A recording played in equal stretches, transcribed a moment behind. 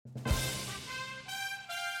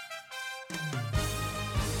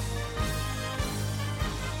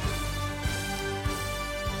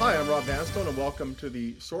Hi, I'm Rob Vanstone, and welcome to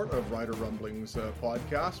the Sort of Rider Rumblings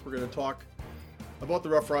podcast. We're going to talk about the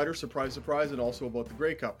Rough Riders, surprise, surprise, and also about the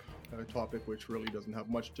Grey Cup, a topic which really doesn't have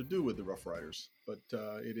much to do with the Rough Riders, but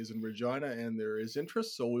it is in Regina and there is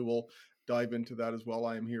interest, so we will dive into that as well.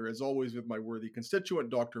 I am here, as always, with my worthy constituent,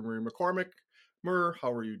 Dr. Murray McCormick. Murr,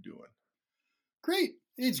 how are you doing? Great.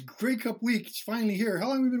 It's Grey Cup week. It's finally here. How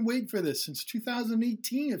long have we been waiting for this? Since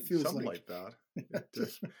 2018, it feels Something like that.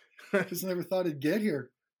 Just never thought it'd get here.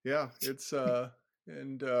 Yeah, it's it'll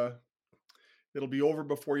be over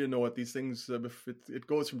before you know it. These things, it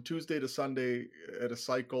goes from Tuesday to Sunday at a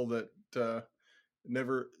cycle that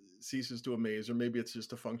never ceases to amaze, or maybe it's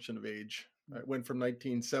just a function of age. It went from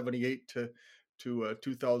 1978 to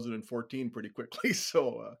 2014 pretty quickly,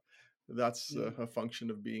 so that's a function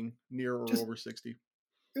of being near or over 60.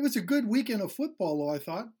 It was a good weekend of football, though. I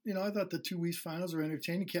thought the 2 East finals were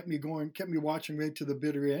entertaining, kept me watching right to the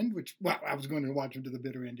bitter end. I was going to watch them to the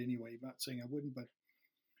bitter end anyway. I'm not saying I wouldn't, but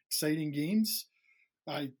exciting games.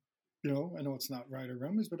 I know it's not Rider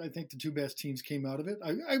Rumblings, but I think the two best teams came out of it.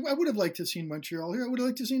 I would have liked to have seen Montreal here. I would have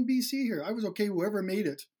liked to have seen BC here. I was okay whoever made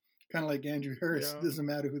it, kind of like Andrew Harris. Yeah. It doesn't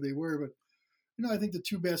matter who they were, but I think the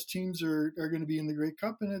two best teams are going to be in the Grey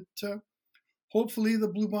Cup, and it. Hopefully the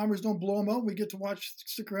Blue Bombers don't blow them out. We get to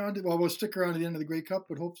stick around. Well, we'll stick around at the end of the Grey Cup,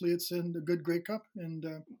 but hopefully it's in a good Grey Cup, and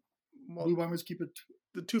Blue Bombers keep it.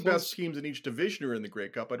 The two best teams in each division are in the Grey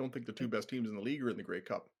Cup. I don't think the two best teams in the league are in the Grey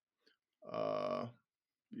Cup.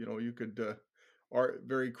 You could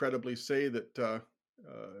very credibly say that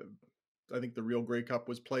I think the real Grey Cup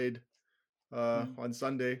was played on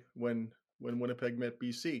Sunday when Winnipeg met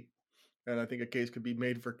BC, and I think a case could be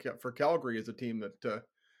made for Calgary as a team that.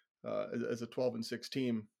 As a 12-6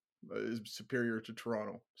 team is superior to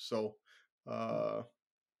Toronto. So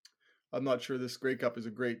I'm not sure this Grey Cup is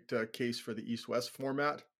a great case for the East-West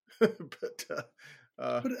format, but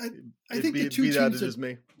I think the two teams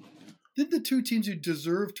did the two teams who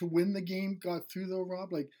deserved to win the game got through though,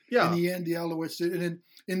 Rob. In the end, the Alouettes did, and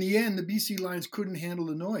in the end, the BC Lions couldn't handle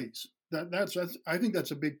the noise. That's I think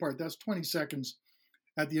that's a big part. That's 20 seconds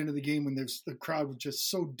at the end of the game when the crowd was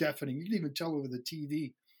just so deafening. You can even tell over the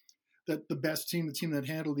TV. That the best team, the team that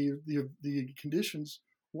handled the conditions,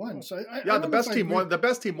 won. So the best team won. The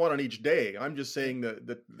best team won on each day. I'm just saying that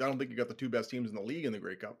I don't think you got the two best teams in the league in the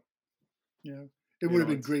Grey Cup. Yeah, it would have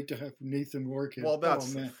been great to have Nathan Rourke. Well,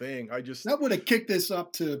 that's the thing. That would have kicked this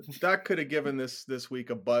up to. That could have given this week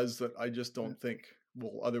a buzz that I just don't think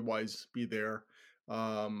will otherwise be there.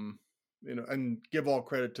 And give all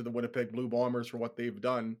credit to the Winnipeg Blue Bombers for what they've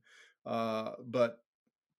done, but.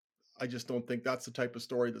 I just don't think that's the type of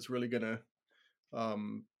story that's really going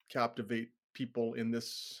to captivate people in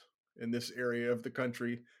this area of the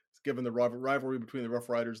country, given the rivalry between the Rough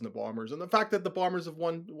Riders and the Bombers, and the fact that the Bombers have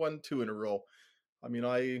won 2 in a row. I mean,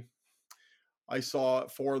 I saw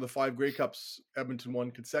 4 of the 5 Grey Cups Edmonton won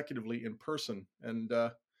consecutively in person, and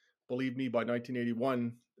believe me, by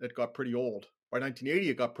 1981 it got pretty old. By 1980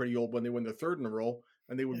 it got pretty old when they win the 3rd in a row,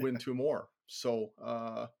 and they would win 2 more. So.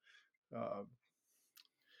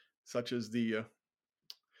 Such is the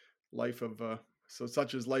life of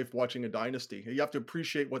such is life watching a dynasty. You have to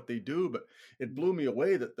appreciate what they do, but it blew me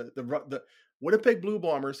away that the Winnipeg Blue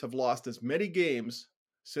Bombers have lost as many games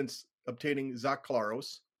since obtaining Zach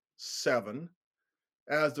Claros, 7,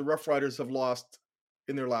 as the Rough Riders have lost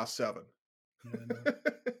in their last 7. Yeah,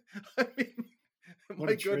 I mean,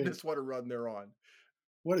 my goodness, what a run they're on!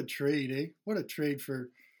 What a trade, eh? What a trade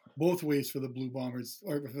for both ways for the Blue Bombers,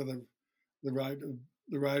 or for the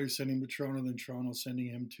Riders sending him to Toronto, and then Toronto sending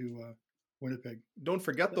him to Winnipeg. Don't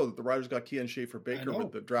forget though that the Riders got Kian Schaefer-Baker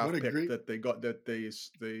with the draft pick that they got, that they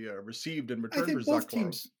received in return for Zach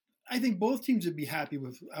Claros. I think both teams would be happy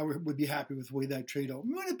with the way that trade out.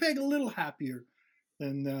 Winnipeg a little happier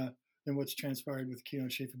than what's transpired with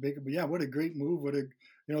Kian Schaefer-Baker. But yeah, what a great move!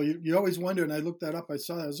 You always wonder, and I looked that up. I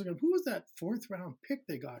saw that. I was looking, who was that 4th round pick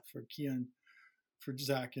they got for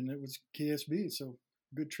Zach, and it was KSB. So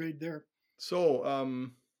good trade there. So,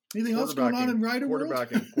 anything else going on in Rider world?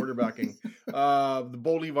 Quarterbacking. The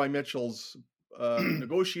Bo Levi Mitchell's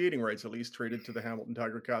negotiating rights, at least, traded to the Hamilton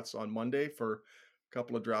Tiger Cats on Monday for a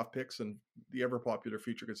couple of draft picks and the ever popular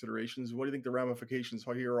future considerations. What do you think the ramifications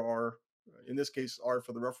here are, in this case, are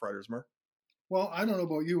for the Rough Riders, Mark? Well, I don't know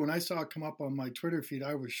about you. When I saw it come up on my Twitter feed,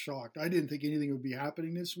 I was shocked. I didn't think anything would be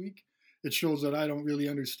happening this week. It shows that I don't really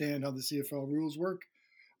understand how the CFL rules work.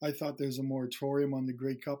 I thought there's a moratorium on the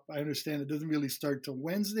Grey Cup. I understand it doesn't really start till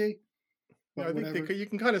Wednesday. Yeah, I think you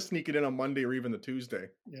can kind of sneak it in on Monday or even the Tuesday.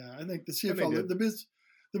 Yeah, I think the CFL,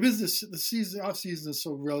 the off season is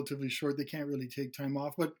so relatively short they can't really take time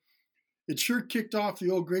off. But it sure kicked off the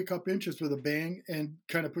old Grey Cup interest with a bang and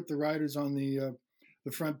kind of put the Riders on the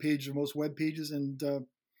front page of most web pages and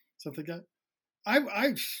stuff like that.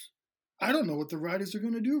 I don't know what the Riders are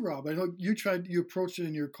going to do, Rob. I know you approached it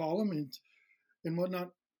in your column and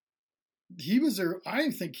whatnot. I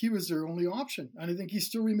think he was their only option, and I think he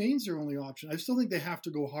still remains their only option. I still think they have to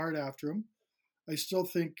go hard after him. I still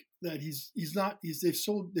think that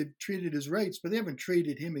they've traded his rights, but they haven't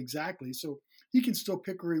traded him exactly. So he can still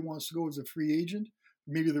pick where he wants to go as a free agent.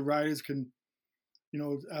 Maybe the Riders can,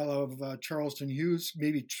 out of Charleston Hughes,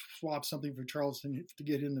 maybe swap something for Charleston to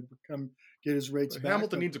get him to get his rights back.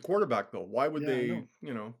 Hamilton needs a quarterback, though. Why would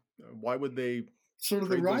why would they sort of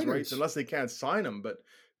trade the those Riders rights unless they can't sign him? But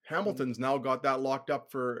Hamilton's now got that locked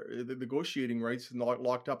up for the negotiating rights and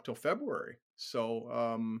locked up till February.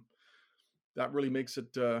 So that really makes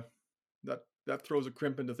it that throws a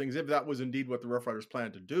crimp into things if that was indeed what the Rough Riders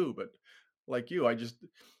planned to do. But like you,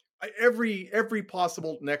 every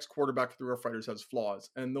possible next quarterback for the Rough Riders has flaws,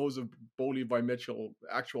 and those of Bo Levi Mitchell,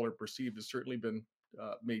 actual or perceived, has certainly been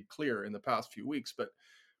made clear in the past few weeks. But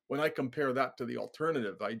when I compare that to the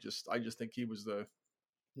alternative, I just think he was the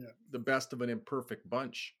best of an imperfect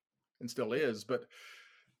bunch, and still is. But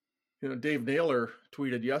Dave Naylor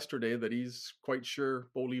tweeted yesterday that he's quite sure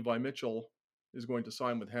Bo Levi Mitchell is going to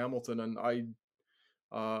sign with Hamilton, and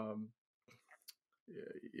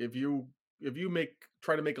if you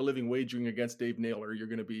try to make a living wagering against Dave Naylor, you're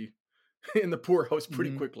going to be in the poorhouse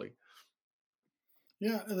pretty quickly.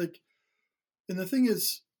 Yeah, and the thing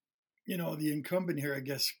is, the incumbent here, I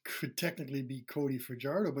guess, could technically be Cody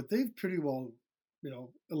Fajardo, but they've pretty well,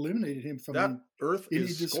 eliminated him from that earth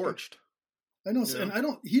is scorched. I know,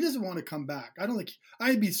 and he doesn't want to come back. I don't think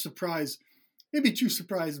I'd be surprised, maybe too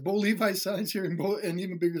surprised. Bo Levi signs here, and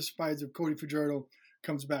even bigger surprise if Cody Fajardo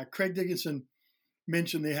comes back. Craig Dickinson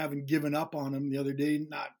mentioned they haven't given up on him the other day.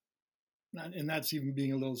 Not, and that's even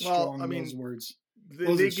being a little strong. I mean, those words.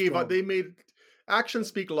 They gave up. They made actions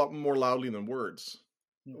speak a lot more loudly than words.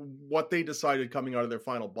 Yeah. What they decided coming out of their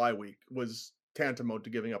final bye week was tantamount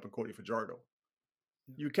to giving up on Cody Fajardo.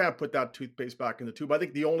 You can't put that toothpaste back in the tube. I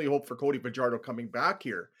think the only hope for Cody Fajardo coming back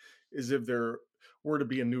here is if there were to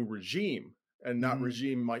be a new regime, and that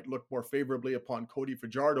regime might look more favorably upon Cody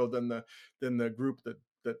Fajardo than the group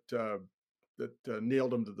that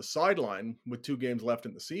nailed him to the sideline with 2 games left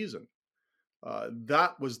in the season.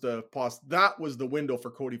 That was the window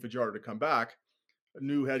for Cody Fajardo to come back. A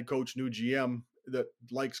new head coach, new GM that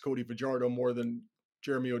likes Cody Fajardo more than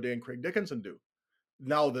Jeremy O'Day and Craig Dickinson do.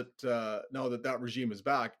 Now that regime is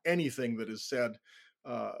back, anything that is said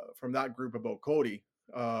from that group about Cody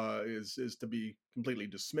is to be completely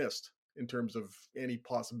dismissed in terms of any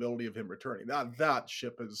possibility of him returning. That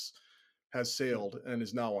ship has sailed and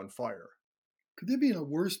is now on fire. Could they be in a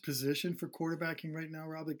worse position for quarterbacking right now,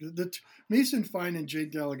 Rob? Mason Fine and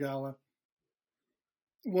Jake Delagala,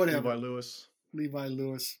 whatever. Levi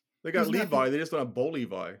Lewis. They got Levi. They just don't have Bo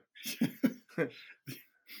Levi.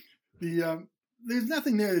 There's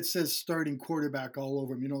nothing there that says starting quarterback all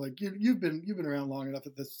over him. You've been around long enough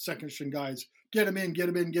that the second string guys get him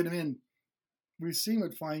in. We've seen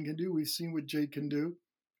what Fine can do. We've seen what Jake can do.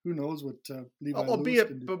 Who knows what Levi Lewis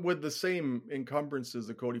can do. But with the same encumbrances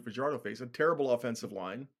that Cody Fajardo faced, a terrible offensive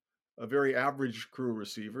line, a very average crew of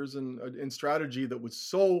receivers, and in strategy that was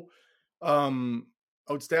so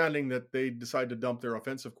outstanding that they decided to dump their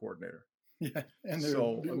offensive coordinator. Yeah, and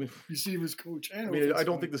their receivers coach. I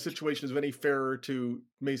don't think the situation is any fairer to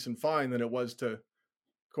Mason Fine than it was to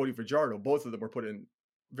Cody Fajardo. Both of them were put in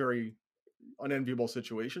very unenviable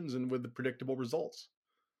situations and with the predictable results.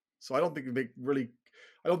 So I don't think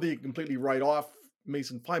you completely write off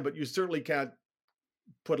Mason Fine, but you certainly can't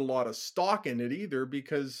put a lot of stock in it either,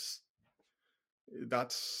 because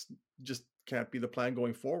that's just can't be the plan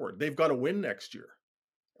going forward. They've got to win next year,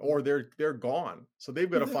 or they're gone. So they've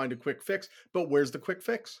got to find a quick fix. But where's the quick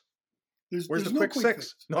fix? Where's the quick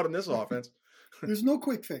fix? Not in this offense. There's no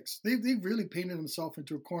quick fix. They've really painted themselves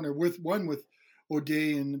into a corner with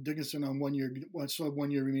O'Day and Dickinson on 1 year, still have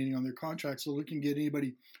 1 year remaining on their contract. So looking to get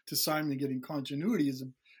anybody to sign and getting continuity is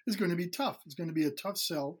going to be tough. It's going to be a tough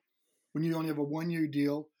sell when you only have a 1 year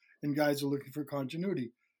deal and guys are looking for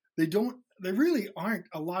continuity. There really aren't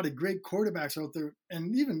a lot of great quarterbacks out there,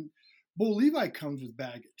 and even Bo Levi comes with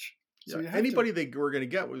baggage. So anybody they were going to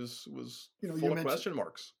get was full of question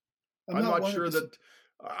marks. I'm not sure that.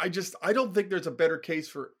 I don't think there's a better case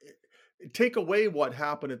for. Take away what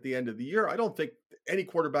happened at the end of the year. I don't think any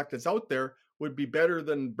quarterback that's out there would be better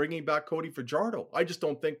than bringing back Cody Fajardo. I just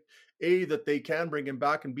don't think A, that they can bring him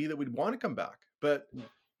back, and B, that we'd want to come back. But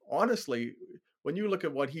honestly, when you look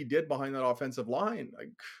at what he did behind that offensive line,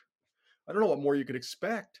 I don't know what more you could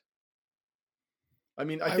expect. I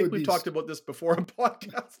mean, I I think would we've be talked about this before on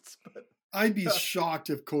podcasts, but I'd be shocked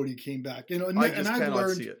if Cody came back. I And just cannot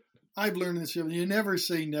see it. I've learned this year. You never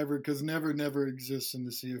say never because never exists in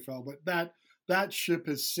the CFL. But that ship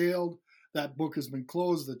has sailed. That book has been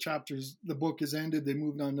closed. The book is ended. They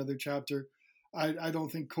moved on to another chapter. I don't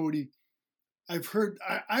think Cody. I've heard.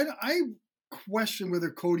 I question whether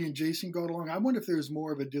Cody and Jason got along. I wonder if there's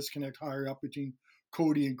more of a disconnect higher up between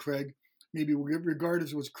Cody and Craig. Maybe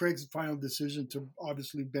regardless, it was Craig's final decision to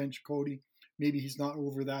obviously bench Cody. Maybe he's not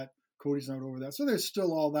over that. Cody's not over that. So there's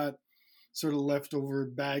still all that sort of leftover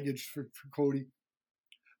baggage for Cody.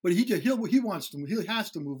 But he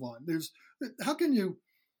has to move on. How can you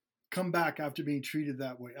come back after being treated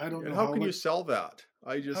that way? I don't know. And how can you sell that?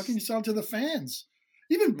 How can you sell it to the fans?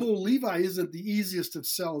 Even Bo Levi isn't the easiest of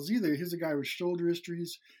sells either. He's a guy with shoulder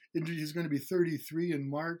histories. He's going to be 33 in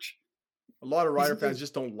March. A lot of Rider fans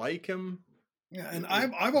just don't like him. Yeah, and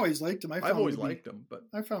I've always liked him. I've always liked him, but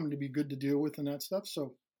I found him to be good to deal with and that stuff.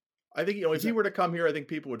 So I think if he were to come here, I think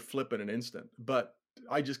people would flip in an instant. But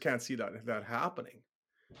I just can't see that happening.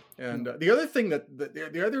 And the other thing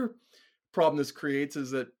the other problem this creates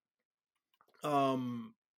is that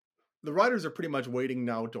the Riders are pretty much waiting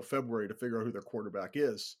now until February to figure out who their quarterback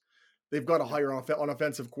is. They've got to hire an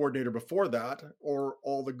offensive coordinator before that, or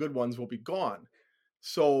all the good ones will be gone.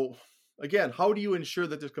 So again, how do you ensure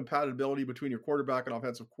that there's compatibility between your quarterback and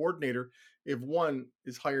offensive coordinator if one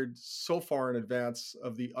is hired so far in advance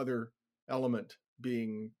of the other element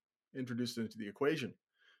being introduced into the equation?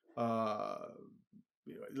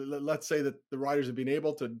 Let's say that the Riders have been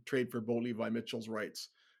able to trade for Bo Levi Mitchell's rights.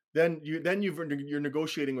 Then you're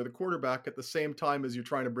negotiating with a quarterback at the same time as you're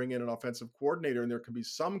trying to bring in an offensive coordinator, and there can be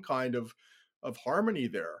some kind of harmony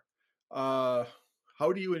there.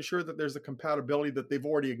 How do you ensure that there's a compatibility that they've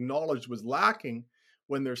already acknowledged was lacking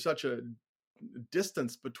when there's such a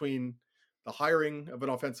distance between the hiring of an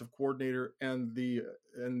offensive coordinator and the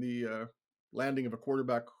landing of a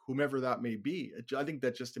quarterback, whomever that may be? I think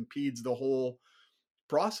that just impedes the whole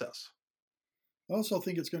process. I also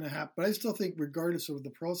think it's going to happen, but I still think regardless of what the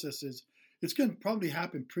process is, it's going to probably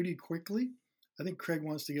happen pretty quickly. I think Craig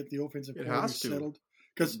wants to get the offensive coordinator settled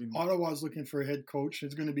because Ottawa's looking for a head coach.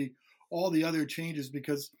 It's going to be all the other changes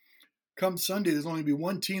because come Sunday, there's only be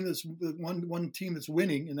one team that's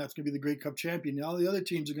winning, and that's going to be the Grey Cup champion. Now the other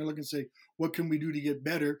teams are going to look and say, what can we do to get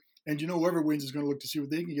better? And whoever wins is going to look to see what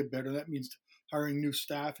they can get better. That means hiring new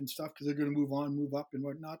staff and stuff because they're going to move on, move up and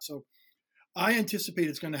whatnot. So I anticipate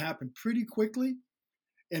it's going to happen pretty quickly.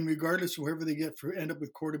 And regardless of whoever they get end up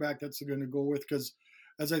with quarterback, that's they're going to go with. Because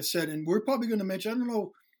as I've said, and we're probably going to mention, I don't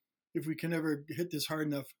know if we can ever hit this hard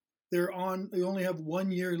enough. They only have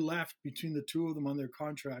 1 year left between the two of them on their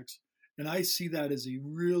contracts. And I see that as a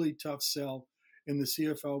really tough sell in the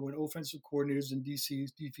CFL when offensive coordinators and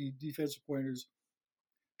defensive coordinators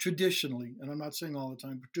traditionally, and I'm not saying all the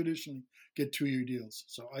time, but traditionally get 2-year deals.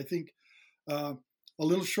 So I think a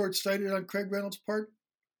little short-sighted on Craig Reynolds' part.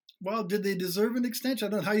 Well, did they deserve an extension?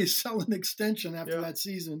 I don't know how you sell an extension after that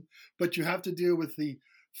season, but you have to deal with the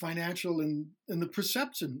financial and the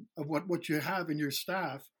perception of what you have in your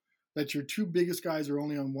staff, that your two biggest guys are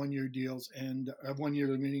only on 1-year deals and have 1 year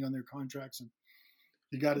remaining on their contracts. And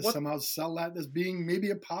you got to somehow sell that as being maybe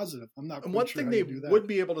a positive. I'm not quite sure. One thing they would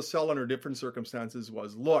be able to sell under different circumstances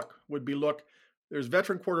look, there's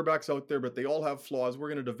veteran quarterbacks out there, but they all have flaws. We're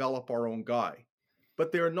going to develop our own guy.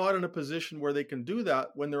 But they're not in a position where they can do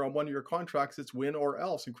that when they're on 1-year contracts. It's win or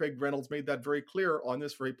else. And Craig Reynolds made that very clear on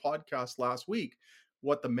this very podcast last week.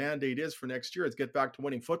 What the mandate is for next year is get back to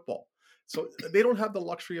winning football. So they don't have the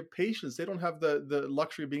luxury of patience. They don't have the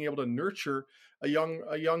luxury of being able to nurture a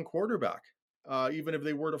young quarterback, even if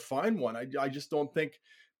they were to find one. I just don't think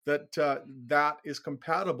that that is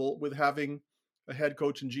compatible with having a head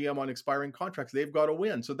coach and GM on expiring contracts. They've got to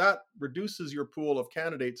win. So that reduces your pool of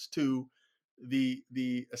candidates to the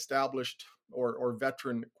established or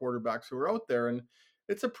veteran quarterbacks who are out there. And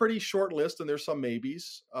it's a pretty short list, and there's some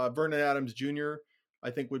maybes. Vernon Adams Jr.,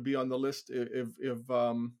 I think, would be on the list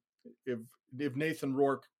if Nathan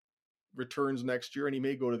Rourke returns next year, and he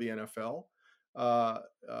may go to the NFL.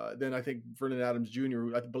 Then I think Vernon Adams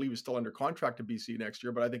Jr., I believe, is still under contract to BC next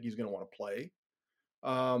year, but I think he's going to want to play.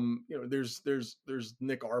 There's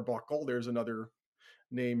Nick Arbuckle. There's another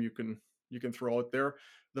name you can throw out there.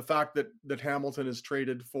 The fact that Hamilton is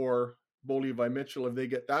traded for Bo Levi Mitchell, if they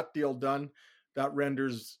get that deal done, that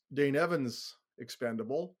renders Dane Evans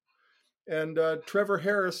expendable. And Trevor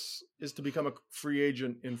Harris is to become a free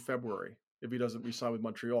agent in February if he doesn't re-sign with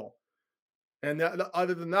Montreal. And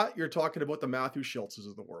other than that, you're talking about the Matthew Schiltzes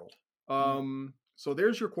of the world. So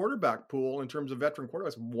there's your quarterback pool in terms of veteran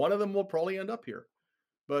quarterbacks. One of them will probably end up here.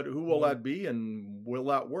 but who will that be, and will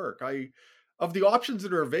that work? Of the options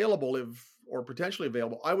that are available, or potentially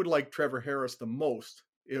available, I would like Trevor Harris the most.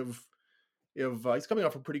 If he's coming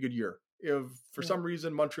off a pretty good year, if for some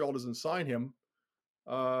reason Montreal doesn't sign him,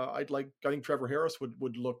 I think Trevor Harris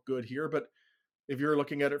would look good here. But if you're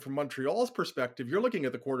looking at it from Montreal's perspective, you're looking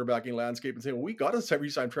at the quarterbacking landscape and saying, well, we got to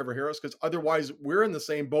re-sign Trevor Harris, because otherwise we're in the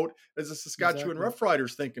same boat as the Saskatchewan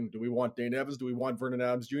Roughriders, thinking, do we want Dane Evans? Do we want Vernon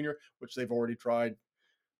Adams Jr., which they've already tried,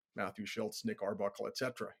 Matthew Schultz, Nick Arbuckle,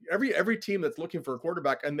 etc. Every team that's looking for a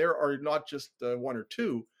quarterback, and there are not just one or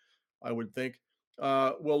two, I would think,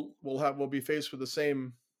 will be faced with the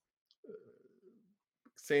same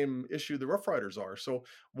issue the Roughriders are. So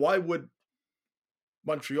why would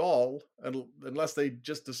Montreal, unless they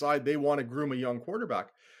just decide they want to groom a young quarterback,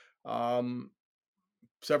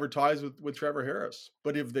 sever ties with Trevor Harris?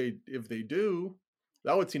 But if they do,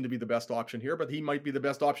 that would seem to be the best option here. But he might be the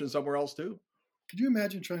best option somewhere else too. Could you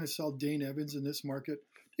imagine trying to sell Dane Evans in this market?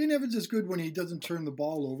 Dane Evans is good when he doesn't turn the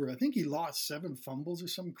ball over. I think he lost 7 fumbles or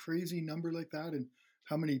some crazy number like that, and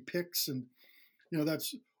how many picks. And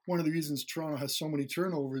that's one of the reasons Toronto has so many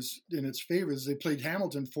turnovers in its favor. Is they played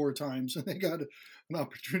Hamilton 4 times, and they got an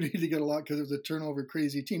opportunity to get a lot because it was a turnover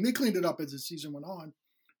crazy team. They cleaned it up as the season went on,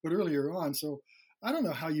 but earlier on. So I don't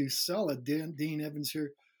know how you sell a Dane Evans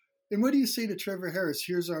here. And what do you say to Trevor Harris?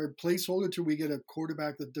 Here's our placeholder till we get a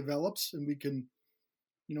quarterback that develops, and we can,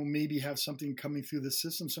 maybe have something coming through the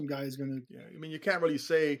system. Some guy is going to. Yeah, I mean, you can't really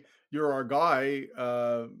say you're our guy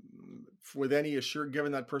with any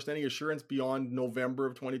given that person any assurance beyond November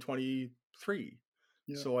of 2023.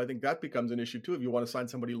 Yeah. So I think that becomes an issue too if you want to sign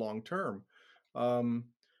somebody long term.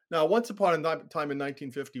 Now, once upon a time in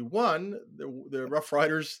 1951, the Rough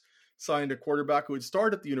Riders signed a quarterback who would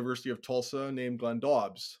start at the University of Tulsa named Glenn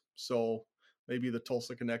Dobbs. So maybe the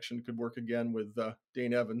Tulsa connection could work again with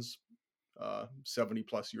Dane Evans 70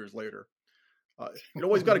 plus years later.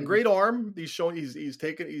 He's got a great arm. He's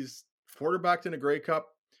quarterbacked in a Grey Cup.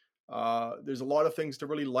 There's a lot of things to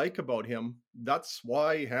really like about him. That's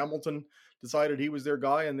why Hamilton decided he was their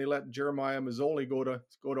guy, and they let Jeremiah Mazzoli go to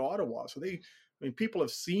Ottawa. So people have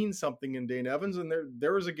seen something in Dane Evans, and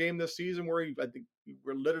there was a game this season where I think he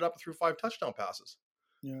lit it up through 5 touchdown passes.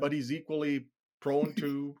 Yeah. But he's equally prone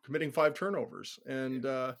to committing 5 turnovers. And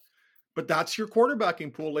but that's your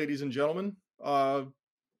quarterbacking pool, ladies and gentlemen.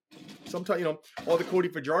 Sometimes, all the Cody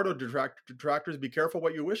Fajardo detractors, be careful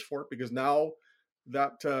what you wish for, because now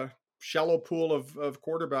that shallow pool of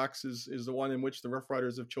quarterbacks is the one in which the Rough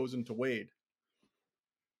Riders have chosen to wade.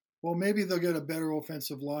 Well, maybe they'll get a better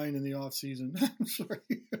offensive line in the offseason. I'm sorry.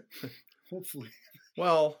 Hopefully.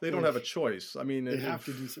 Well, they don't have a choice. I mean, they have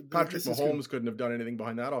to do something. Patrick Mahomes couldn't have done anything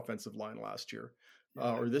behind that offensive line last year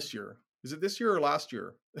or this year. Is it this year or last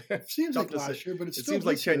year? It seems like last year, but it seems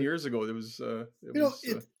like 10 years ago. It was.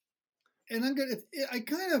 And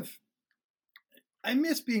I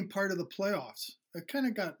miss being part of the playoffs. I kind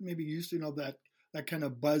of got maybe used to that kind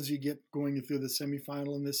of buzz you get going through the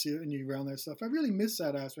semifinal and this year and you around that stuff. I really miss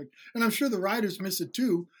that aspect, and I'm sure the Riders miss it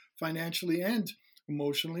too, financially and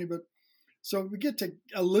emotionally. But so we get to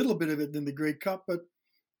a little bit of it in the Grey Cup, but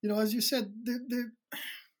as you said,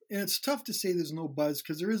 and it's tough to say there's no buzz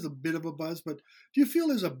because there is a bit of a buzz. But do you feel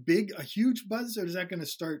there's a huge buzz, or is that going to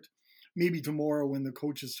start maybe tomorrow when the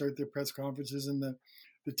coaches start their press conferences and the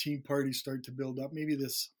team parties start to build up? Maybe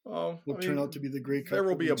this will turn out to be the Grey Cup. There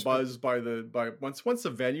will be a buzz by once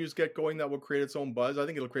the venues get going, that will create its own buzz. I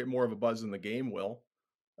think it'll create more of a buzz than the game will.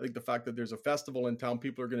 I think the fact that there's a festival in town,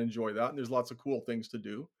 people are going to enjoy that, and there's lots of cool things to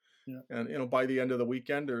do. Yeah. And by the end of the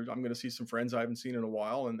weekend, I'm going to see some friends I haven't seen in a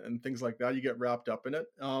while, and things like that. You get wrapped up in it.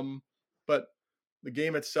 But the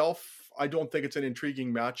game itself, I don't think it's an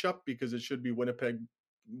intriguing matchup, because it should be Winnipeg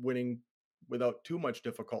winning without too much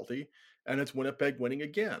difficulty, and it's Winnipeg winning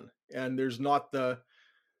again. And it's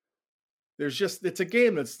a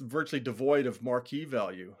game that's virtually devoid of marquee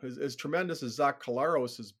value. As tremendous as Zach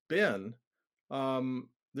Collaros has been,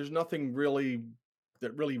 there's nothing really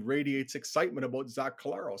that really radiates excitement about Zach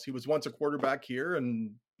Collaros. He was once a quarterback here,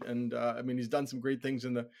 and I mean, he's done some great things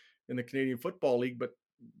in the Canadian Football League, but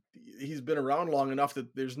he's been around long enough that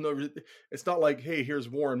it's not like, hey, here's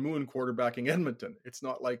Warren Moon quarterbacking Edmonton. It's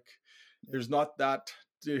not like there's not that.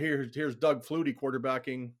 Here's Doug Flutie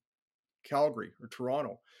quarterbacking Calgary or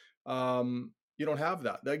Toronto. You don't have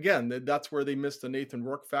that. Again, that's where they miss the Nathan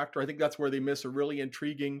Rourke factor. I think that's where they miss a really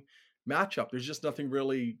intriguing matchup. There's just nothing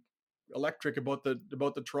really electric about the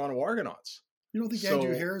Toronto Argonauts. You don't think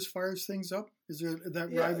Andrew Harris fires things up? Is there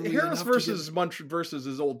that rivalry? Harris versus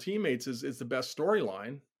his old teammates is the best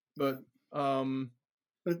storyline, but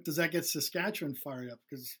does that get Saskatchewan fired up?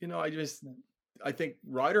 Because I think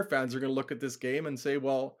Rider fans are going to look at this game and say,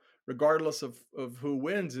 well, regardless of who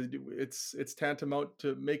wins, it's tantamount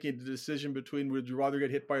to making the decision between would you rather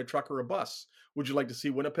get hit by a truck or a bus? Would you like to see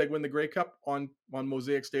Winnipeg win the Grey Cup on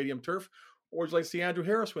Mosaic Stadium turf, or would you like to see Andrew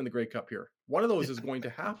Harris win the Grey Cup here? One of those is going to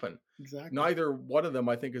happen. Exactly. Neither one of them,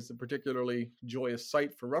 I think, is a particularly joyous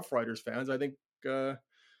sight for Rough Riders fans. I think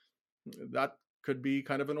that could be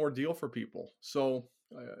kind of an ordeal for people. So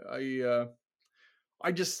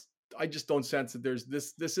I just don't sense that there's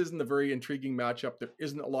this isn't a very intriguing matchup. There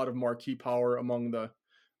isn't a lot of marquee power among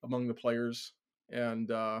the players, and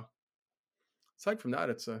aside from that,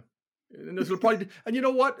 it'll probably, and you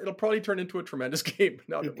know what, it'll probably turn into a tremendous game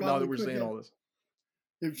now that we're saying all this.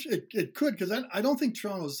 It could, because I don't think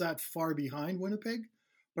Toronto's that far behind Winnipeg,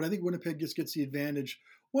 but I think Winnipeg just gets the advantage.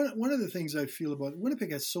 One of the things I feel about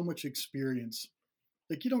Winnipeg has so much experience.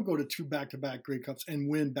 Like, you don't go to 2 back-to-back Grey Cups and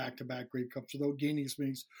win back-to-back Grey Cups without gaining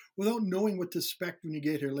experience, without knowing what to expect when you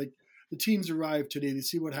get here. Like, the teams arrive today, they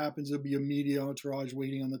see what happens. There'll be a media entourage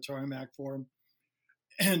waiting on the tarmac for them.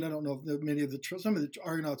 And I don't know if some of the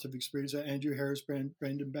Argonauts have experienced that. Andrew Harris,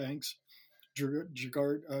 Brandon Banks,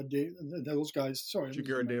 Jagard, those guys. Sorry,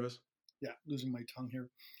 Jagard Davis. Yeah, losing my tongue here.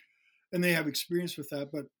 And they have experience with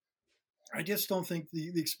that, but I just don't think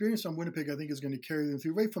the experience on Winnipeg, I think, is going to carry them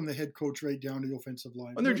through, right from the head coach right down to the offensive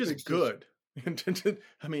line. And they're just good.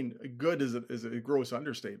 I mean, good is a gross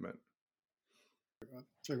understatement.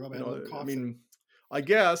 Sorry, Rob, I mean, I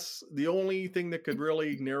guess the only thing that could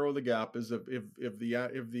really narrow the gap is if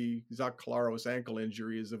the Zach Collaros ankle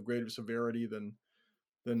injury is of greater severity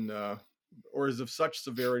than or is of such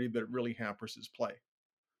severity that it really hampers his play.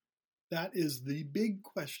 That is the big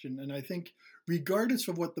question, and I think, regardless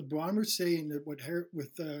of what the Bombers say and what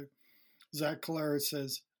Zach Collaros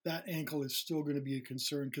says, that ankle is still going to be a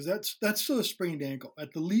concern, because that's still a sprained ankle.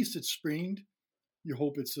 At the least, it's sprained. You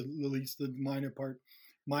hope it's at least the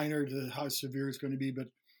minor to how severe it's going to be. But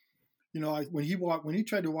when he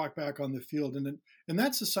tried to walk back on the field, and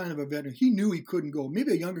that's a sign of a veteran. He knew he couldn't go.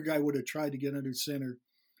 Maybe a younger guy would have tried to get under center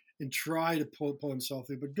and try to pull himself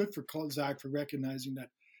in. But good for Zach for recognizing that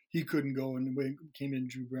he couldn't go, and the way came in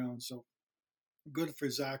Drew Brown. So good for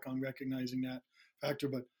Zach on recognizing that factor.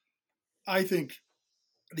 But I think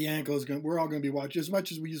the ankle is we're all going to be watching, as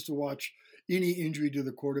much as we used to watch any injury to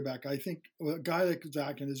the quarterback. I think a guy like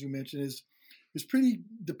Zach, and as you mentioned, is pretty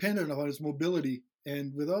dependent on his mobility.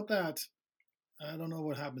 And without that, I don't know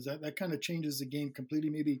what happens. That kind of changes the game completely.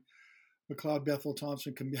 Maybe McLeod Bethel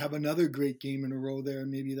Thompson can have another great game in a row there,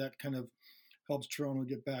 and maybe that kind of helps Toronto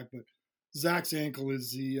get back. But Zach's ankle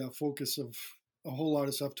is the focus of a whole lot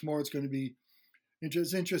of stuff. Tomorrow it's going to be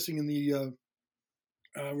interesting in the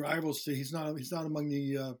rivals. He's not among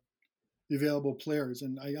the available players,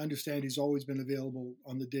 and I understand he's always been available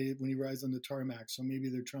on the day when he rides on the tarmac. So maybe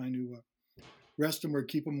they're trying to rest him or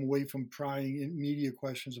keep him away from prying media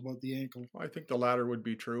questions about the ankle. I think the latter would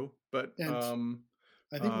be true, but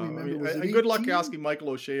I think good luck asking Michael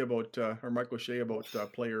O'Shea about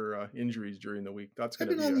player injuries during the week. That's going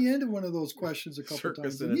to be on the end of one of those questions a couple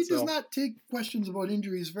times. And he does not take questions about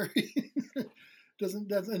injuries very.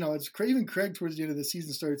 It's even Craig towards the end of the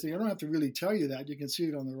season started saying, I don't have to really tell you that. You can see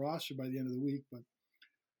it on the roster by the end of the week. But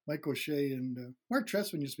Mike O'Shea and Mark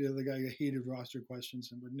Tressman used to be the other guy who hated roster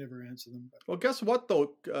questions and would never answer them. But. Well, guess what,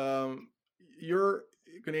 though? Your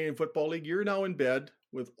Canadian Football League, you're now in bed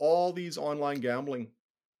with all these online gambling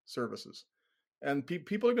services. And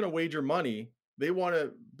people are going to wager money. They want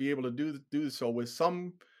to be able to do so with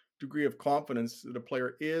some degree of confidence that a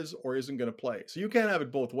player is or isn't going to play. So you can't have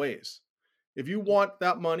it both ways. If you want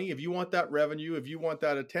that money, if you want that revenue, if you want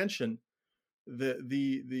that attention,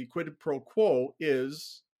 the quid pro quo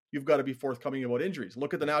is you've got to be forthcoming about injuries.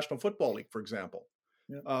 Look at the National Football League, for example.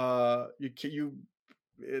 Yeah.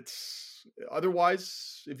 It's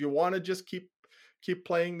otherwise, if you want to just keep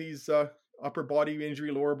playing these upper body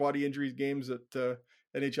injury, lower body injuries games that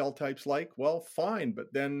NHL types like, well, fine.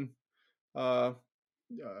 But then I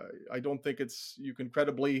don't think you can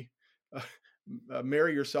credibly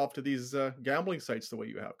marry yourself to these gambling sites the way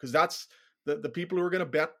you have, because that's the people who are going to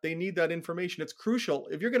bet. They need that information. It's crucial.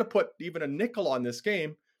 If you're going to put even a nickel on this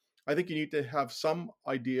game, I think you need to have some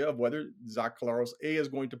idea of whether Zach Collaros, A, is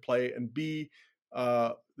going to play, and B,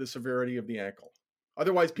 the severity of the ankle.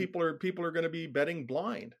 Otherwise, people are going to be betting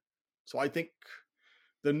blind. So I think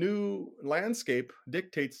the new landscape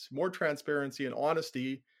dictates more transparency and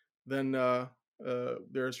honesty than there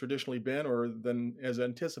has traditionally been, or than as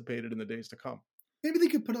anticipated in the days to come. Maybe they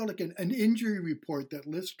could put out like an injury report that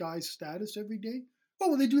lists guys' status every day. Oh,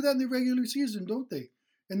 well, they do that in the regular season, don't they?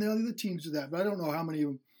 And the other teams do that, but I don't know how many of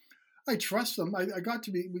them. I trust them. I got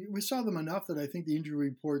to be. We saw them enough that I think the injury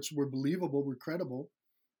reports were believable, were credible.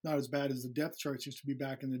 Not as bad as the depth charts used to be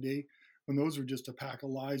back in the day, when those were just a pack of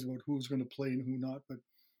lies about who's going to play and who not. But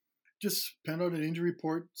just pen out an injury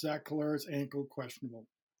report: Zach Collaros ankle questionable,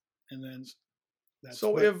 and then that's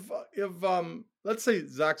so if let's say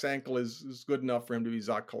Zach's ankle is good enough for him to be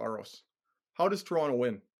Zach Collaros, how does Toronto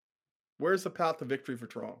win? Where's the path to victory for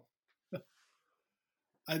Toronto?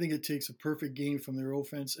 I think it takes a perfect game from their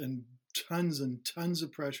offense and tons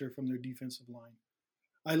of pressure from their defensive line.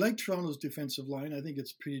 I like Toronto's defensive line. I think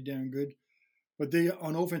it's pretty damn good. But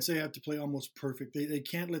on offense, they have to play almost perfect. They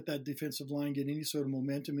can't let that defensive line get any sort of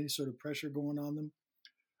momentum, any sort of pressure going on them.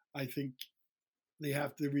 I think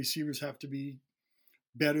the receivers have to be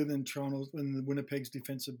better than Toronto's and the Winnipeg's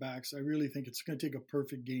defensive backs. I really think it's going to take a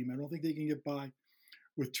perfect game. I don't think they can get by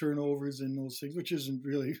with turnovers and those things, which isn't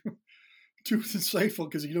really too insightful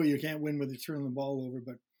because you can't win with you turning the ball over.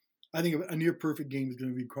 But I think a near perfect game is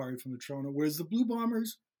going to be required from the Toronto. Whereas the Blue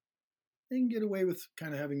Bombers, they can get away with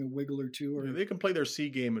kind of having a wiggle or two. Or they can play their C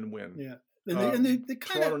game and win. Yeah, and they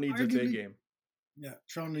kind Toronto needs its A game. Yeah,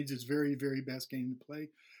 Toronto needs its very, very best game to play.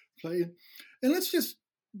 And let's just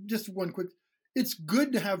one quick. It's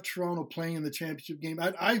good to have Toronto playing in the championship game.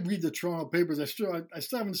 I read the Toronto papers. I still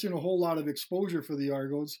haven't seen a whole lot of exposure for the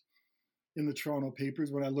Argos in the Toronto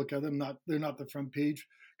papers when I look at them. They're not the front page.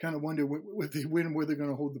 Kind of wonder if they win where they're going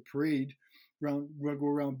to hold the parade, go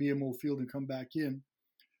around BMO Field and come back in.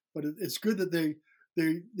 But it's good that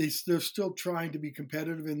they're still trying to be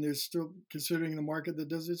competitive, and they're still considering the market that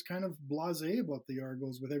does. It's kind of blasé about the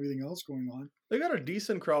Argos with everything else going on. They got a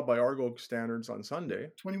decent crowd by Argo standards on Sunday.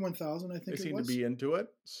 21,000, I think. They seem to be into it.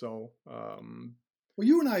 So, well,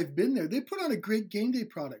 you and I have been there. They put on a great game day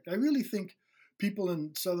product. I really think people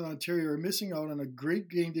in Southern Ontario are missing out on a great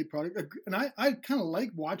game day product. And I kind of like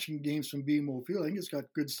watching games from BMO Field. I think it's got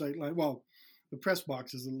good sight line. Well, the press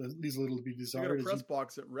box leaves a little to be desired. I got a press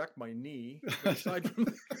box that wrecked my knee.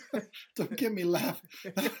 Don't get me laughing.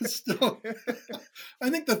 Still, I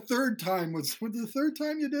think the third time was the third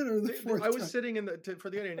time you did, or the fourth. I was sitting for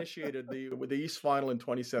the uninitiated, with the East Final in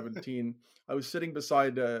 2017. I was sitting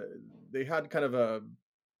beside. They had kind of a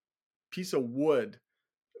piece of wood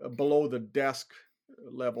below the desk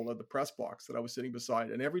level of the press box that I was sitting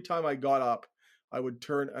beside, and every time I got up, I would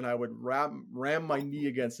turn and I would ram my knee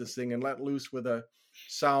against this thing and let loose with a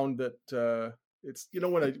sound that it's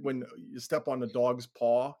when you step on a dog's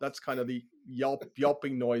paw, that's kind of the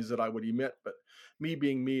yelping noise that I would emit. But me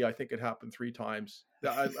being me, I think it happened 3 times.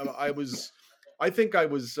 I think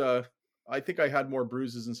I had more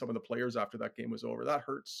bruises than some of the players after that game was over. That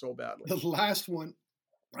hurt so badly. The last one,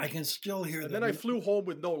 I can still hear. And then I flew home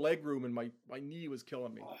with no leg room, and my knee was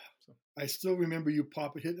killing me. So. I still remember you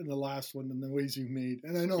hitting the last one and the noise you made.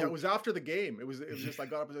 And I know it was after the game. It was just I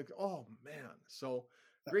got up and was like, oh man. So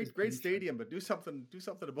great stadium, but do something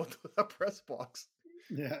about that press box.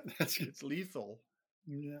 Yeah, it's lethal.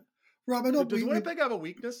 Yeah, Rob, I know. Does Winnipeg have a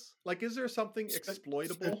weakness? Like, is there something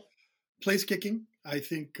exploitable? Place kicking. I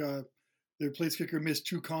think their place kicker missed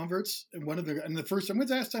 2 converts, and the first time. When's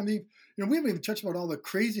the last time we haven't even touched about all the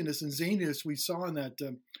craziness and zaniness we saw in that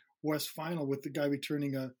West Final with the guy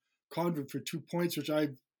returning a convert for 2 points, which I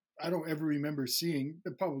don't ever remember seeing.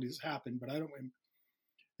 It probably has happened, but I don't remember.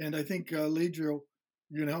 And I think Legio,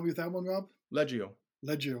 you're going to help me with that one, Rob? Legio,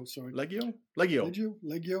 sorry.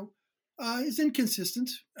 Legio. He's inconsistent.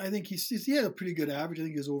 I think he had a pretty good average. I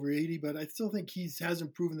think he's over 80, but I still think he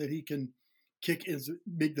hasn't proven that he can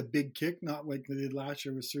make the big kick, not like they did last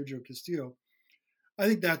year with Sergio Castillo. I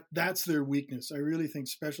think that's their weakness. I really think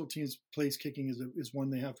special teams place kicking is one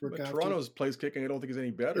they have to work out. Toronto's place kicking, I don't think is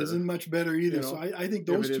any better. Isn't much better either. So I think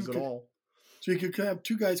those two at all. So you could have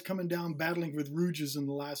 2 guys coming down battling with rouges in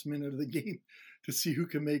the last minute of the game to see who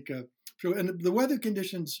can make a show. And the weather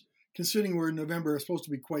conditions, considering we're in November, are supposed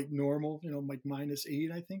to be quite normal. Like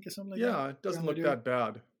 -8, I think, or something like that. Yeah, it doesn't look that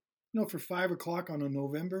bad. For 5 o'clock on a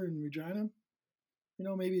November in Regina,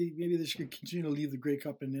 maybe they should continue to leave the Grey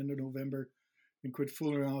Cup in the end of November and quit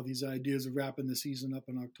fooling around with these ideas of wrapping the season up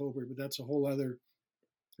in October. But that's a whole other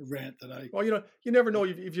rant that I... Well, you never know.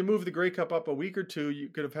 If you move the Grey Cup up a week or 2, you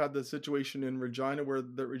could have had the situation in Regina where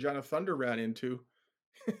the Regina Thunder ran into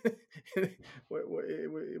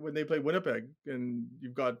when they played Winnipeg, and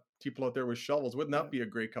you've got people out there with shovels. Wouldn't that be a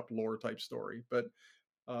Grey Cup lore type story? But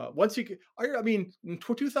once in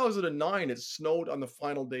 2009, it snowed on the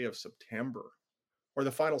final day of September, or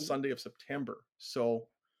the final Sunday of September. So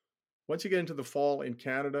once you get into the fall in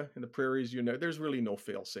Canada, in the prairies, there's really no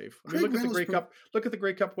fail safe. I mean, look at the Grey Cup. Look at the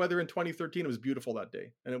Grey Cup weather in 2013. It was beautiful that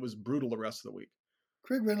day, and it was brutal the rest of the week.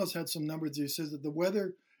 Craig Reynolds had some numbers. He says that the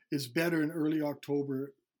weather is better in early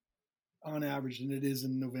October on average than it is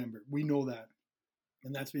in November. We know that.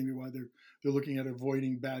 And that's maybe why they're looking at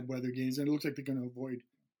avoiding bad weather games. And it looks like they're going to avoid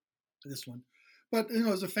this one. But,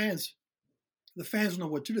 as the fans know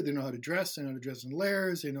what to do. They know how to dress. They know how to dress in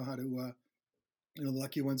layers. They know how to, the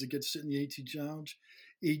lucky ones that get to sit in the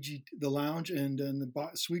the lounge, and then the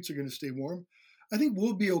suites are going to stay warm. I think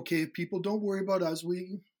we'll be okay. People, don't worry about us.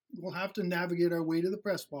 We'll have to navigate our way to the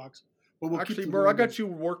press box. But we'll Actually, Burr, I got you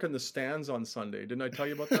working the stands on Sunday. Didn't I tell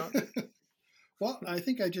you about that? Well, I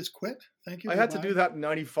think I just quit. Thank you. I had to do that in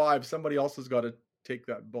 95. Somebody else has got to take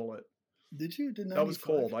that bullet. Did you? That was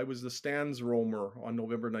cold. I was the stands roamer on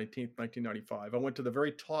November 19th, 1995. I went to the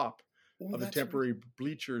very top of the temporary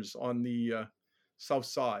bleachers on the south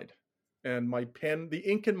side. And the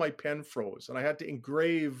ink in my pen froze. And I had to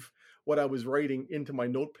engrave what I was writing into my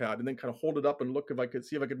notepad and then kind of hold it up and look if I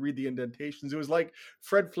could read the indentations. It was like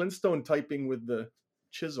Fred Flintstone typing with the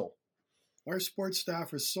chisel. Our sports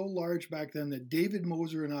staff was so large back then that David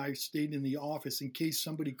Moser and I stayed in the office in case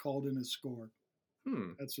somebody called in a score.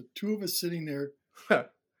 That's what, two of us sitting there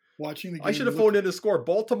watching the game. I should have phoned in a score.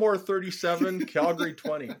 Baltimore 37, Calgary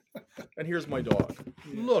 20. And here's my dog.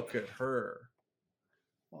 Yeah. Look at her.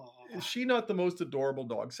 Aww. Is she not the most adorable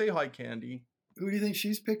dog? Say hi, Candy. Who do you think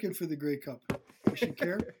she's picking for the Grey Cup? Does she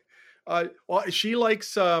care? Well, she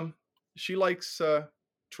likes Toronto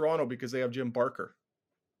because they have Jim Barker.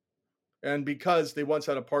 And because they once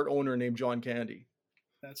had a part owner named John Candy.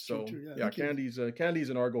 That's true too. Yeah, Candy's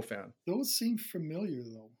an Argo fan. Those seem familiar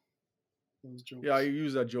though. Those jokes. Yeah, I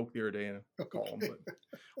used that joke the other day in a column, but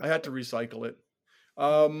I had to recycle it.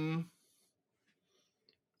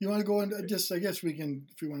 You want to go and just? I guess we can,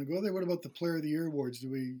 if we want to go there. What about the Player of the Year awards? Are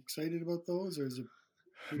we excited about those, or is it?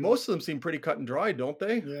 Most of them seem pretty cut and dry, don't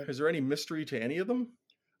they? Yeah. Is there any mystery to any of them?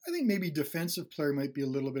 I think maybe defensive player might be a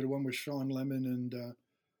little bit of one with Sean Lemon and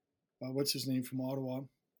what's his name from Ottawa.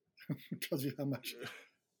 Tells you how much.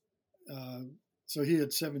 So he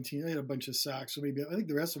had 17. He had a bunch of sacks. So maybe I think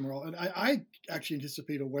the rest of them are all. And I actually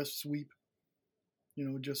anticipate a West sweep.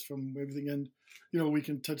 Just from everything. And we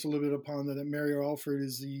can touch a little bit upon that. Mario Alford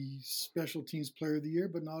is the special teams player of the year,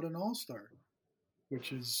 but not an all-star,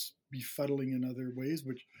 which is befuddling in other ways.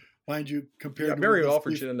 Which, mind you, compared to Mario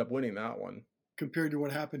Alford should end up winning that one. Compared to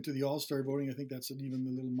what happened to the all-star voting, I think that's even a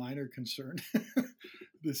little minor concern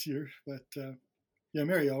this year. But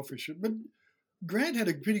Mario Alford should. But Grant had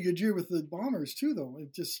a pretty good year with the Bombers too, though.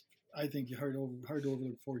 I think hard to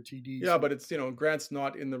overlook 4 TDs. Yeah, but it's Grant's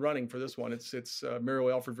not in the running for this one. It's Mario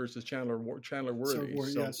Alford versus Chandler Worthy.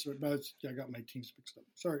 I got my teams mixed up.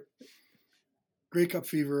 Sorry. Grey Cup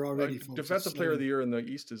fever already, folks. Defensive Player of the Year in the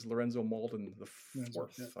East is Lorenzo Malden, the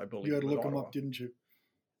fourth, I believe. You had to look him up, didn't you?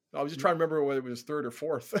 I was just trying to remember whether it was third or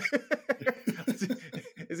fourth.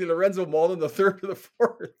 Is he Lorenzo Malden the third or the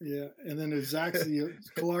fourth? Yeah, and then there's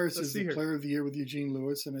Kolaris is the Player of the Year with Eugene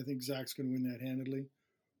Lewis, and I think Zach's going to win that handedly.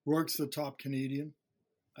 Rourke's the top Canadian.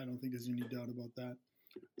 I don't think there's any doubt about that.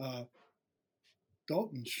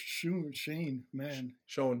 Dalton, Shane, man.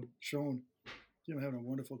 Sean. I'm having a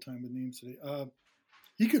wonderful time with names today.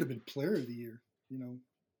 He could have been Player of the Year, in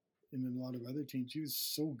a lot of other teams. He was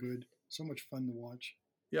so good, so much fun to watch.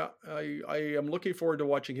 Yeah, I am looking forward to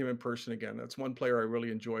watching him in person again. That's one player I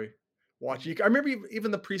really enjoy watching. I remember even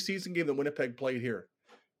the preseason game that Winnipeg played here,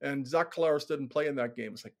 and Zach Kolaris didn't play in that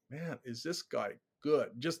game. It's like, man, is this guy good?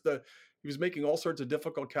 He was making all sorts of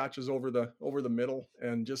difficult catches over the middle,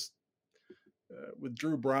 and just with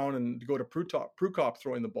Drew Brown and to go to Prukop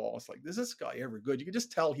throwing the ball. It's like, is this guy ever good? You could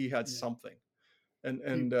just tell he had something.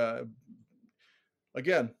 And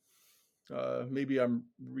again, maybe I'm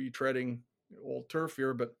retreading old turf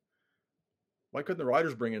here, but why couldn't the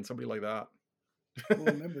Riders bring in somebody like that? Well,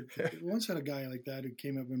 remember, we once had a guy like that who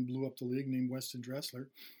came up and blew up the league named Weston Dressler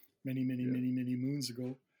many moons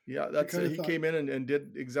ago. Yeah, he came in and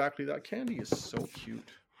did exactly that. Candy is so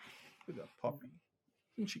cute. Look at that puppy.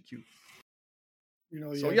 Isn't she cute? I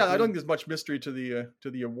don't think there's much mystery to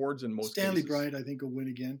the awards in most Stanley cases. Bryant, I think, will win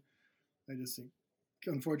again. I just think,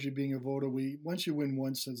 unfortunately, being a voter, once you win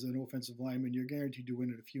once as an offensive lineman, you're guaranteed to win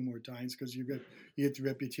it a few more times because you get the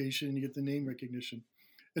reputation and you get the name recognition.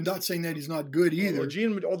 And not saying that he's not good either.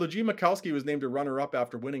 Although Gene Mikowski was named a runner-up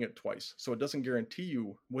after winning it twice, so it doesn't guarantee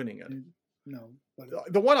you winning it. No.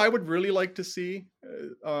 But the one I would really like to see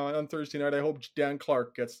on Thursday night, I hope Dan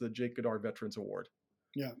Clark gets the Jake Goddard Veterans Award.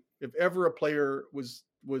 Yeah. If ever a player was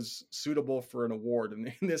suitable for an award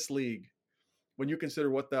in this league, when you consider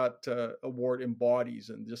what that award embodies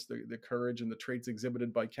and just the courage and the traits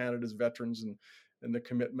exhibited by Canada's veterans and the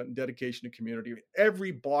commitment and dedication to community,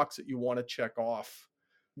 every box that you want to check off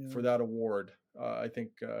for that award, I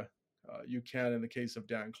think you can in the case of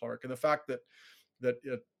Dan Clark. And the fact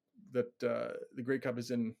that that the Grey Cup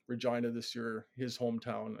is in Regina this year, his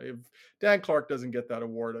hometown. If Dan Clark doesn't get that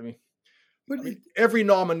award, But every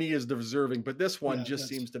nominee is deserving, but this one yeah, just that's,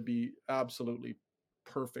 seems to be absolutely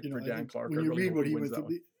perfect for I Dan think Clark. when I you really read hope what he he wins went that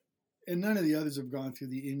one. through, and none of the others have gone through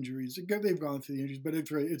the injuries. They've gone through the injuries, but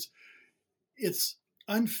it's right. It's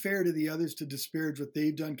unfair to the others to disparage what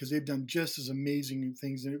they've done because they've done just as amazing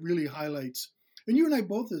things, and it really highlights. And you and I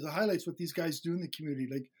both, it highlights what these guys do in the community.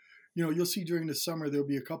 Like, you'll see during the summer there'll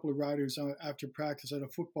be a couple of riders after practice at a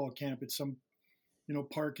football camp at some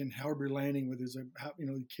park in Harbor Landing where there's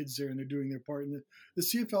the kids there and they're doing their part. And the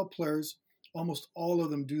CFL players, almost all of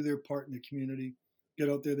them do their part in the community. Get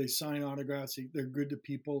out there, they sign autographs, they're good to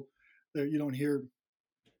people. You don't hear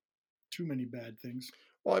too many bad things.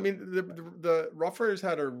 Well, the Rough Riders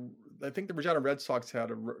I think the Regina Red Sox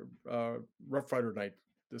had a Rough Rider night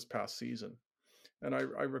this past season, and I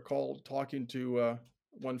recall talking to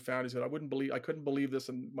one fan who said, I couldn't believe this,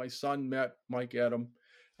 and my son met Mike Adam,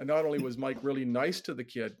 and not only was Mike really nice to the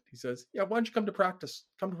kid, he says, "Yeah, why don't you come to practice?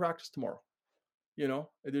 Come to practice tomorrow."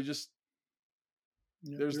 They're just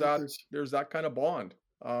there's that kind of bond.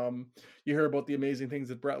 You hear about the amazing things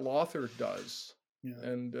that Brett Lothar does,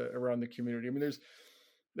 and around the community.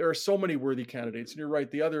 There are so many worthy candidates, and you're right.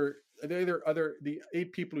 The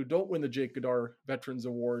 8 people who don't win the Jake Goddard Veterans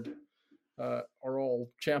Award are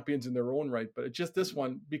all champions in their own right. But it's just this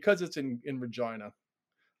one, because it's in Regina,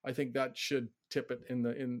 I think that should tip it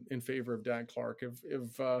in favor of Dan Clark.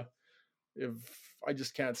 If I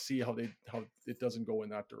just can't see how it doesn't go in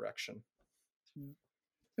that direction.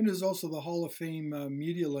 And there's also the Hall of Fame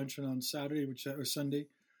media luncheon on Saturday, or Sunday,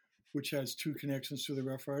 which has 2 connections to the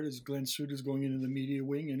Rough Riders. Glenn Suter's going into the media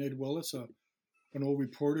wing, and Ed Willis, an old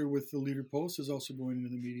reporter with the Leader Post, is also going into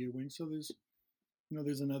the media wing. So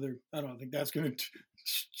there's another. I don't think that's going to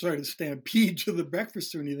start a stampede to the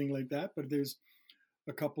breakfast or anything like that, but there's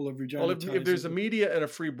a couple of Regina. Well, if there's a media and a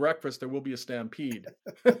free breakfast, there will be a stampede.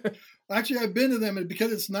 Actually, I've been to them, and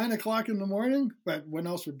because it's 9:00 in the morning. But when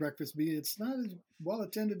else would breakfast be? It's not as well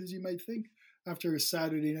attended as you might think after a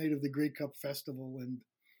Saturday night of the Grey Cup Festival. And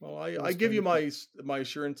well, I give you my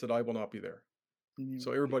assurance that I will not be there,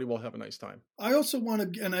 so everybody will have a nice time. I also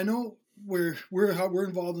want to, and I know we're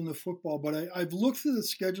involved in the football, but I've looked through the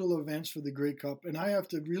schedule of events for the Grey Cup, and I have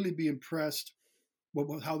to really be impressed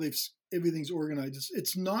with how everything's organized.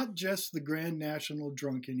 It's not just the Grand National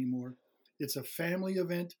Drunk anymore. It's a family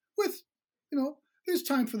event with, there's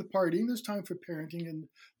time for the partying, there's time for parenting and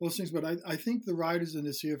those things. But I think the riders in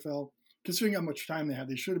the CFL, considering how much time they have,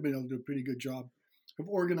 they should have been able to do a pretty good job of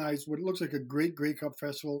organized what looks like a great Grey Cup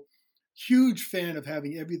festival. Huge fan of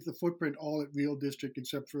having the footprint all at Real District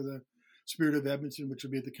except for the Spirit of Edmonton, which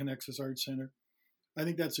will be at the Connexus Arts Center. I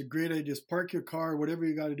think that's a great idea. Just park your car, whatever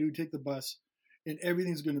you got to do, take the bus, and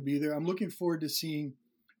everything's going to be there. I'm looking forward to seeing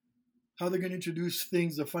how they're going to introduce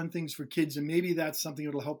the fun things for kids, and maybe that's something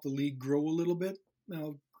that'll help the league grow a little bit.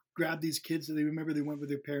 Grab these kids that they remember they went with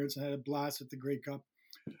their parents and had a blast at the Grey Cup.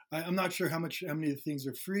 I'm not sure how many of the things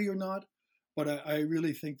are free or not, but I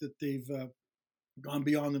really think that they've gone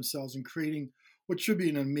beyond themselves in creating what should be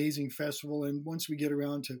an amazing festival. And once we get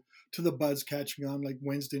around to the buzz catching on, like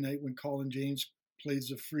Wednesday night when Colin James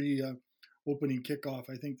plays a free opening kickoff,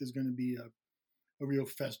 I think there's going to be a real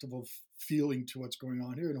festival feeling to what's going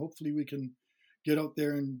on here. And hopefully we can get out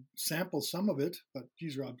there and sample some of it. But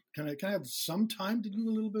geez, Rob, can I have some time to do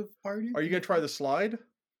a little bit of partying? Are you going to try the slide?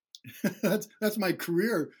 that's my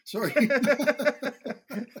career. Sorry.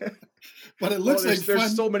 But it looks like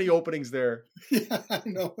there's so many openings there. Yeah, I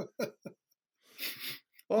know.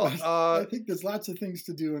 Well, I think there's lots of things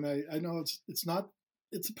to do, and I know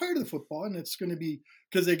it's a part of the football, and it's going to be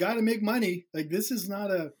because they got to make money. Like this is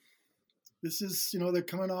they're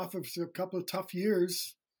coming off of a couple of tough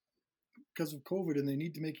years because of COVID, and they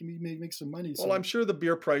need to make some money. Well, I'm sure the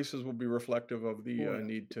beer prices will be reflective of the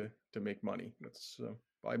need to make money. That's as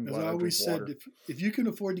I always said, if you can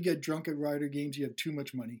afford to get drunk at Rider games, you have too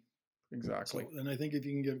much money. Exactly. And I think if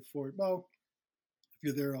you can if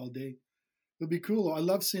you're there all day, it'll be cool. I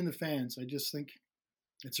love seeing the fans. I just think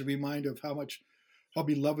it's a reminder of how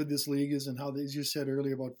beloved this league is, and how, as you said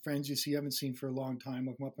earlier, about friends you haven't seen for a long time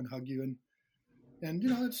will come up and hug you, and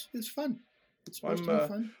it's fun. It's supposed to be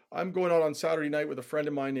fun. I'm going out on Saturday night with a friend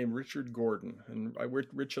of mine named Richard Gordon, and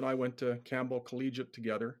Rich and I went to Campbell Collegiate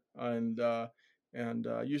together, and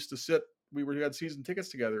used to sit. We had season tickets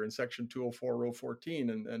together in section 204, row 14,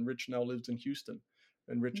 and Rich now lives in Houston,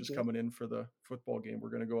 and Rich is coming in for the football game.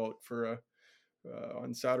 We're going to go out for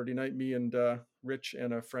on Saturday night, me and Rich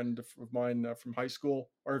and a friend of mine from high school,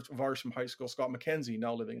 or of ours from high school, Scott McKenzie,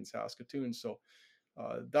 now living in Saskatoon. So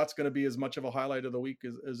that's going to be as much of a highlight of the week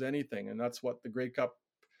as anything, and that's what the Grey Cup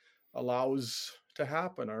allows to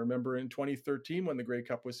happen. I remember in 2013 when the Grey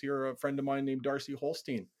Cup was here, a friend of mine named Darcy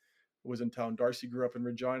Holstein was in town. Darcy grew up in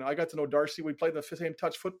Regina. I got to know Darcy. We played the same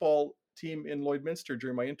touch football team in Lloydminster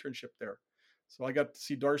during my internship there. So I got to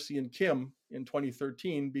see Darcy and Kim in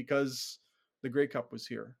 2013 because the Grey Cup was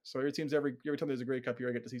here. So it seems every time there's a Grey Cup here,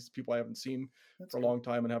 I get to see people I haven't seen for a long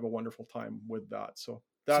time and have a wonderful time with that. So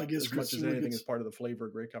that, as much as anything, is part of the flavor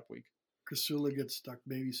of Grey Cup week. Priscilla gets stuck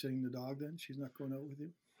babysitting the dog then? She's not going out with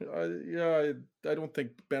you? Yeah, I don't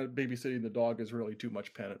think babysitting the dog is really too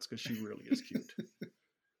much penance because she really is cute.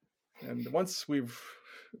 And once we've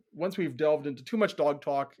delved into too much dog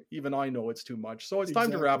talk, even I know it's too much. So it's time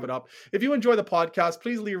to wrap it up. If you enjoy the podcast,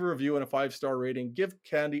 please leave a review and a 5-star rating. Give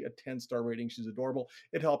Candy a 10-star rating. She's adorable.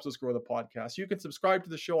 It helps us grow the podcast. You can subscribe to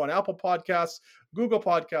the show on Apple Podcasts, Google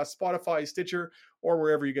Podcasts, Spotify, Stitcher, or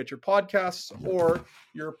wherever you get your podcasts or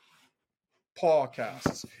your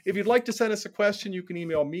podcasts. If you'd like to send us a question, you can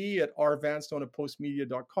email me at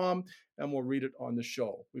rvanstone@postmedia.com and we'll read it on the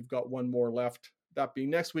show. We've got one more left, that being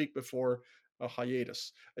next week before a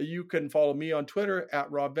hiatus. You can follow me on Twitter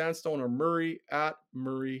at Rob Vanstone or Murray at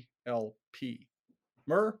MurrayLP.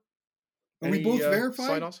 Murr? Are we both verified?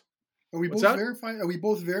 Sign-offs? Are we both verified? Are we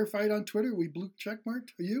both verified on Twitter? Are we blue check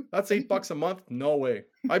marked? Are you? That's $8 a month? No way.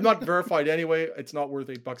 I'm not verified anyway. It's not worth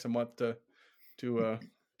 $8 a month to do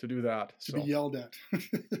that. To be yelled at.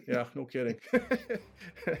 Yeah, no kidding.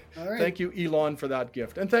 All right. Thank you, Elon, for that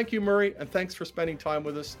gift. And thank you, Murray. And thanks for spending time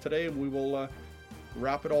with us today. We will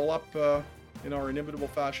wrap it all up in our inimitable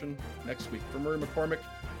fashion next week. For Murray McCormick,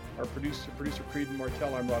 our producer Creed and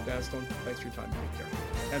Martell, I'm Rob Vanstone. Thanks for your time. Take care.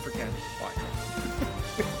 And for Candy,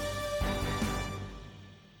 bye.